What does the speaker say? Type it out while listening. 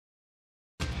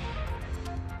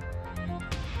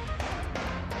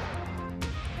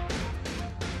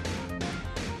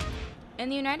In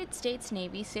the United States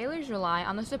Navy, sailors rely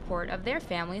on the support of their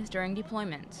families during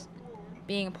deployments.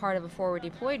 Being a part of a forward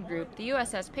deployed group, the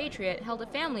USS Patriot held a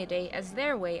family day as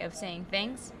their way of saying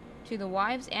thanks to the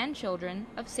wives and children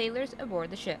of sailors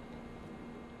aboard the ship.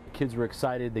 Kids were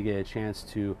excited. They get a chance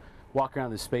to walk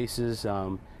around the spaces.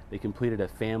 They completed a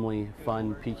family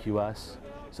fun PQS,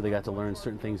 so they got to learn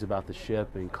certain things about the ship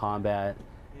and combat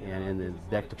and in the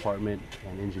deck department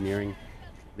and engineering.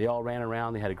 They all ran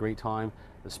around. They had a great time.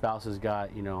 The spouses got,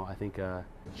 I think a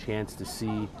chance to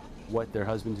see what their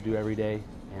husbands do every day,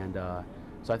 and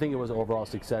so I think it was an overall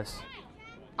success.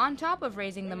 On top of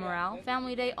raising the morale,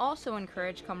 Family Day also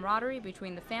encouraged camaraderie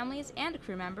between the families and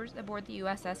crew members aboard the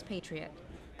USS Patriot.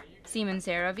 Seaman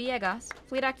Sarah Villegas,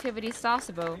 Fleet Activities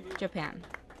Sasebo, Japan.